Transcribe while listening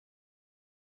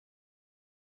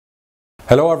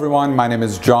Hello everyone, my name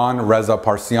is John Reza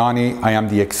Parsiani. I am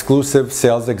the exclusive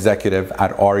sales executive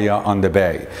at Aria on the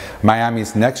Bay,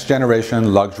 Miami's next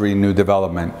generation luxury new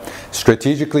development,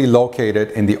 strategically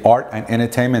located in the art and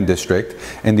entertainment district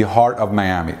in the heart of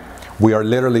Miami. We are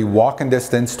literally walking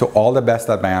distance to all the best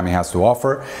that Miami has to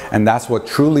offer, and that's what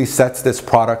truly sets this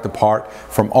product apart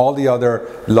from all the other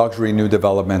luxury new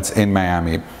developments in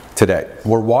Miami today.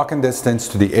 We're walking distance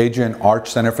to the Adrian Arch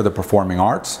Center for the Performing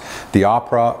Arts, the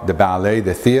opera, the ballet,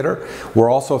 the theater. We're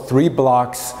also 3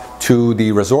 blocks to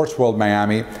the Resorts World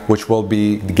Miami, which will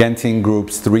be Genting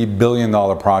Group's $3 billion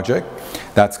project.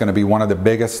 That's going to be one of the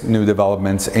biggest new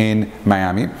developments in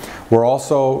Miami. We're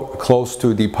also close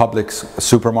to the Publix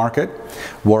supermarket.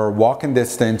 We're walking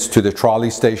distance to the trolley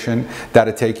station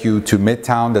that'll take you to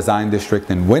Midtown Design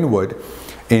District in Wynwood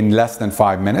in less than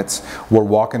 5 minutes. We're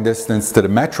walking distance to the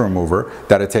Metro Mover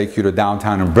that'll take you to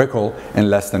downtown in Brickell in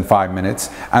less than 5 minutes.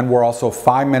 And we're also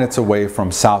 5 minutes away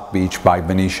from South Beach by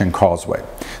Venetian Causeway.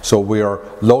 So we are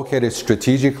located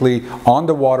strategically on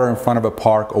the water in front of a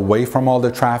park, away from all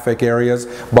the traffic areas,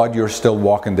 but you're still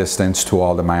walking distance to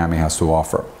all that Miami has to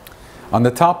offer. On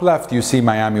the top left, you see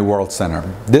Miami World Center.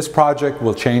 This project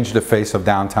will change the face of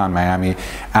downtown Miami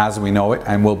as we know it,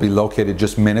 and will be located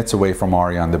just minutes away from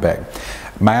Aria on the Bay.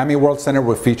 Miami World Center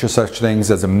will feature such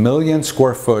things as 1 million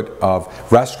square foot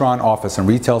of restaurant, office, and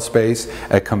retail space,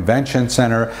 a convention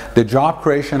center. The job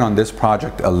creation on this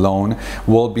project alone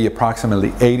will be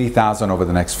approximately 80,000 over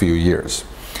the next few years.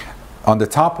 On the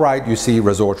top right, you see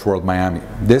Resorts World Miami.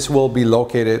 This will be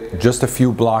located just a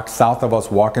few blocks south of us,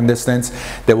 walking distance.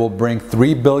 They will bring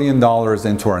 $3 billion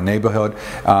into our neighborhood,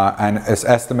 and it's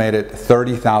estimated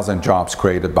 30,000 jobs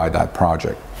created by that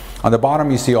project. On the bottom,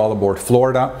 you see All Aboard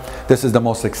Florida. This is the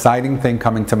most exciting thing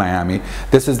coming to Miami.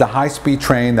 This is the high-speed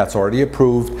train that's already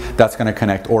approved, that's going to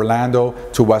connect Orlando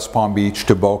to West Palm Beach,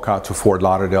 to Boca, to Fort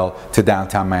Lauderdale, to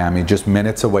downtown Miami, just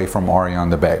minutes away from Aria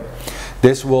on the Bay.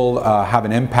 This will have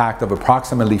an impact of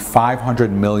approximately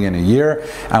 $500 million a year,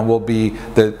 and will be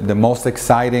the most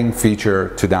exciting feature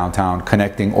to downtown,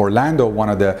 connecting Orlando, one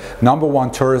of the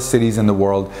 #1 tourist cities in the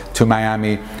world, to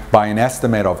Miami by an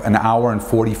estimate of 1 hour and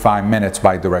 45 minutes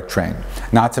by direct train.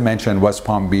 Not to mention West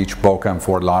Palm Beach, Boca, and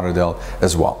Fort Lauderdale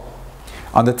as well.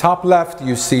 On the top left,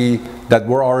 you see that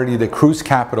we're already the cruise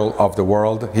capital of the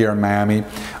world here in Miami.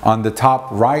 On the top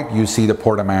right, you see the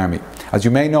Port of Miami. As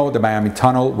you may know, the Miami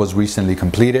Tunnel was recently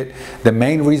completed. The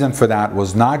main reason for that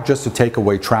was not just to take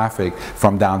away traffic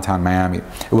from downtown Miami.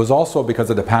 It was also because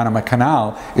of the Panama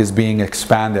Canal is being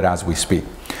expanded as we speak.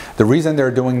 The reason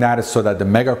they're doing that is so that the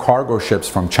mega cargo ships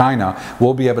from China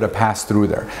will be able to pass through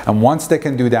there. And once they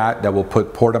can do that, that will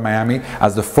put Port of Miami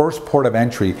as the first port of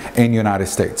entry in the United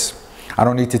States. I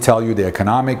don't need to tell you the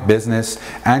economic, business,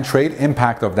 and trade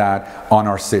impact of that on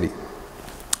our city.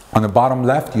 On the bottom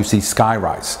left, you see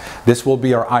Skyrise. This will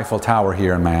be our Eiffel Tower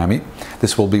here in Miami.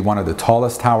 This will be one of the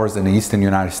tallest towers in the eastern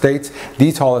United States,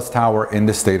 the tallest tower in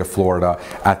the state of Florida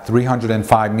at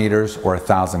 305 meters or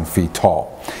 1,000 feet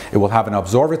tall. It will have an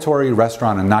observatory,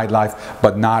 restaurant, and nightlife,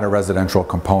 but not a residential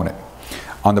component.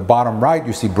 On the bottom right,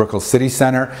 you see Brickell City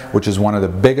Center, which is one of the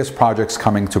biggest projects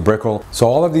coming to Brickell. So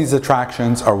all of these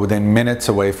attractions are within minutes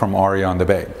away from Aria on the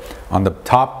Bay. On the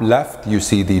top left, you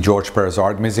see the George Perez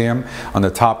Art Museum. On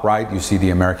the top right, you see the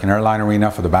American Airlines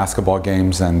Arena for the basketball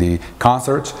games and the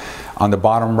concerts. On the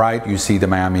bottom right, you see the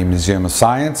Miami Museum of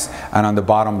Science. And on the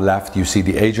bottom left, you see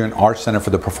the Adrian Arch Center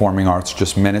for the Performing Arts,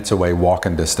 just minutes away,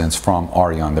 walking distance from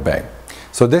Aria on the Bay.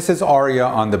 So this is Aria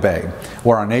on the Bay.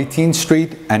 We're on 18th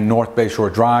Street and North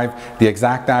Bayshore Drive. The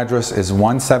exact address is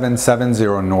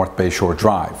 1770 North Bayshore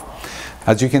Drive.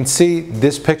 As you can see,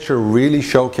 this picture really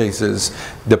showcases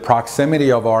the proximity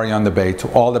of Aria on the Bay to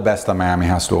all the best that Miami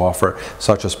has to offer,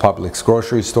 such as Publix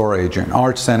grocery store, Adrian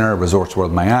Arch Center, Resorts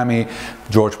World Miami,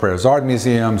 George Perez Art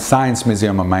Museum, Science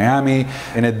Museum of Miami.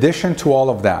 In addition to all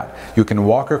of that, you can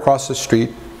walk across the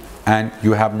street and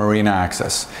you have marina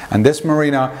access. And this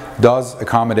marina does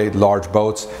accommodate large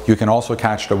boats. You can also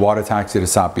catch the water taxi to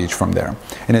South Beach from there.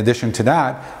 In addition to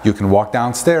that, you can walk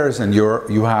downstairs and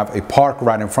you have a park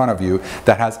right in front of you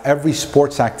that has every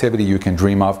sports activity you can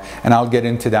dream of, and I'll get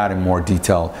into that in more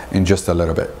detail in just a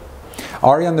little bit.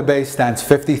 Aria on the Bay stands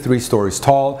 53 stories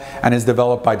tall and is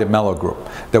developed by the Mello Group.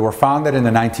 They were founded in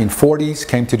the 1940s,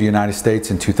 came to the United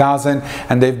States in 2000,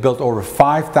 and they've built over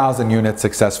 5,000 units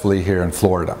successfully here in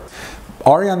Florida.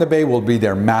 Aria on the Bay will be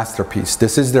their masterpiece.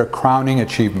 This is their crowning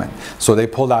achievement. So they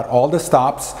pulled out all the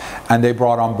stops and they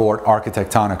brought on board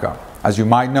Arquitectonica. As you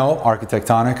might know,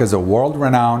 Arquitectonica is a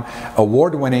world-renowned,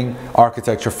 award-winning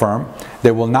architecture firm. They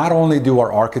will not only do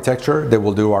our architecture, they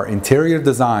will do our interior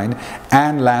design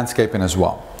and landscaping as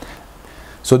well.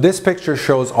 So this picture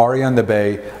shows Aria on the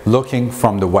Bay looking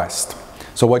from the west.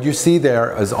 So what you see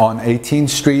there is on 18th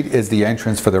Street is the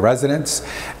entrance for the residence,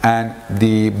 and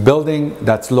the building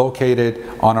that's located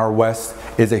on our west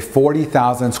is a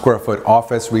 40,000 square foot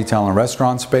office, retail and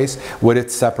restaurant space with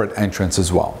its separate entrance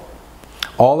as well.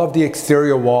 All of the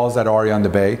exterior walls at Aria on the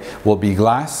Bay will be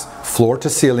glass, floor to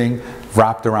ceiling,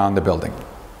 wrapped around the building.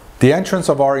 The entrance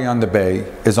of Aria on the Bay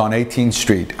is on 18th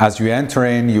Street. As you enter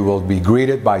in, you will be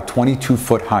greeted by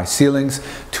 22-foot high ceilings,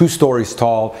 2 stories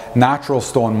tall, natural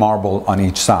stone marble on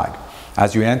each side.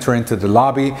 As you enter into the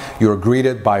lobby, you are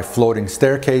greeted by a floating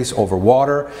staircase over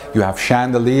water. You have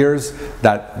chandeliers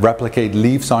that replicate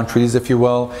leaves on trees, if you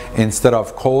will. Instead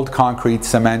of cold concrete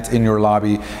cement in your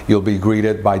lobby, you'll be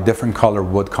greeted by different colored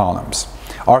wood columns.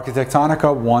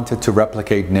 Arquitectonica wanted to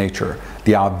replicate nature,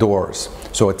 the outdoors.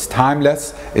 So it's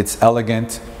timeless, it's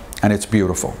elegant, and it's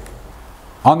beautiful.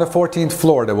 On the 14th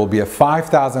floor, there will be a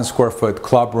 5,000 square foot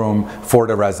club room for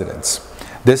the residents.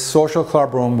 This social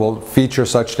club room will feature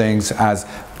such things as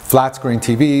flat screen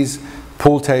TVs,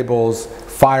 pool tables,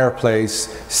 fireplace,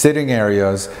 sitting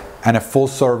areas, and a full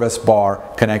service bar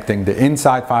connecting the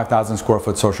inside 5,000 square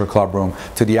foot social club room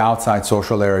to the outside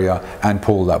social area and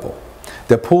pool level.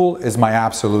 The pool is my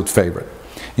absolute favorite.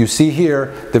 You see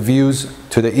here the views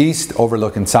to the east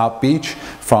overlooking South Beach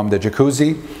from the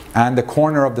jacuzzi and the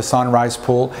corner of the sunrise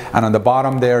pool, and on the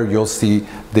bottom there you'll see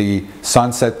the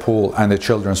sunset pool and the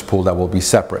children's pool that will be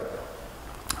separate.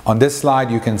 On this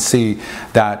slide you can see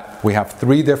that we have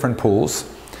 3 different pools.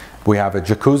 We have a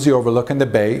jacuzzi overlooking the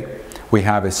bay. We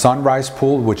have a sunrise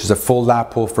pool, which is a full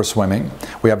lap pool for swimming.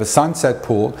 We have a sunset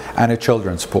pool and a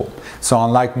children's pool. So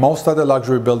unlike most other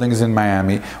luxury buildings in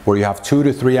Miami, where you have 2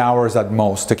 to 3 hours at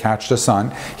most to catch the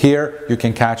sun, here you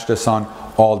can catch the sun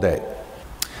all day.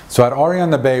 So at Aria on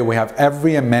the Bay, we have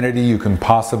every amenity you can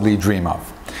possibly dream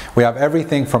of. We have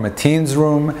everything from a teens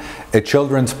room, a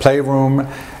children's playroom,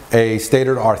 a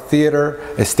state-of-the-art theater,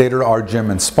 a state-of-the-art gym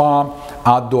and spa,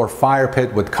 outdoor fire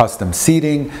pit with custom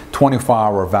seating,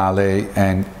 24-hour valet,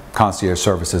 and concierge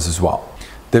services as well.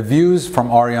 The views from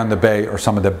Aria on the Bay are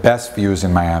some of the best views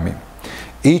in Miami.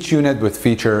 Each unit would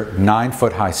feature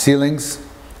 9-foot high ceilings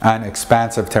and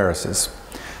expansive terraces.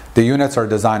 The units are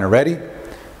designer ready,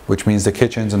 which means the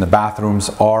kitchens and the bathrooms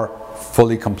are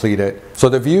fully completed. So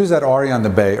the views at Aria on the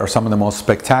Bay are some of the most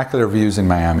spectacular views in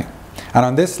Miami. And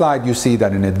on this slide you see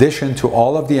that in addition to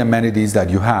all of the amenities that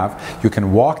you have, you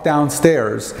can walk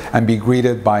downstairs and be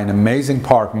greeted by an amazing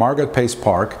park, Margaret Pace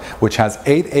Park, which has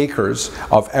 8 acres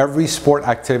of every sport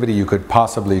activity you could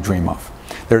possibly dream of.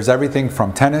 There's everything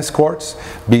from tennis courts,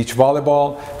 beach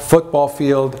volleyball, football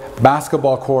field,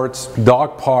 basketball courts,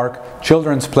 dog park,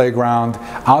 children's playground,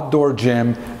 outdoor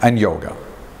gym, and yoga.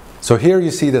 So here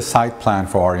you see the site plan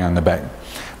for Aria on the Bay.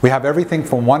 We have everything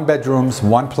from 1 bedrooms,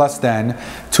 1 plus den,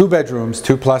 2 bedrooms,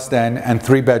 2 plus den, and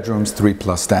 3 bedrooms, 3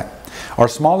 plus den. Our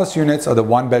smallest units are the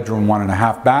 1 bedroom,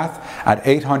 1.5 bath at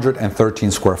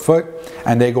 813 square foot,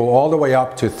 and they go all the way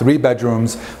up to 3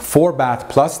 bedrooms, 4 bath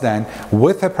plus den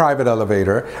with a private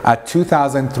elevator at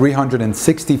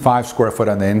 2,365 square foot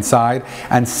on the inside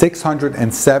and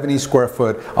 670 square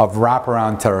foot of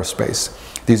wraparound terrace space.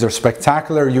 These are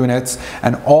spectacular units,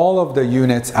 and all of the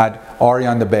units at Aria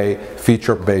on the Bay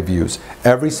feature bay views.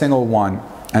 Every single one,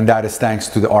 and that is thanks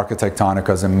to the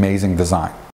Arquitectonica's amazing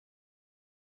design.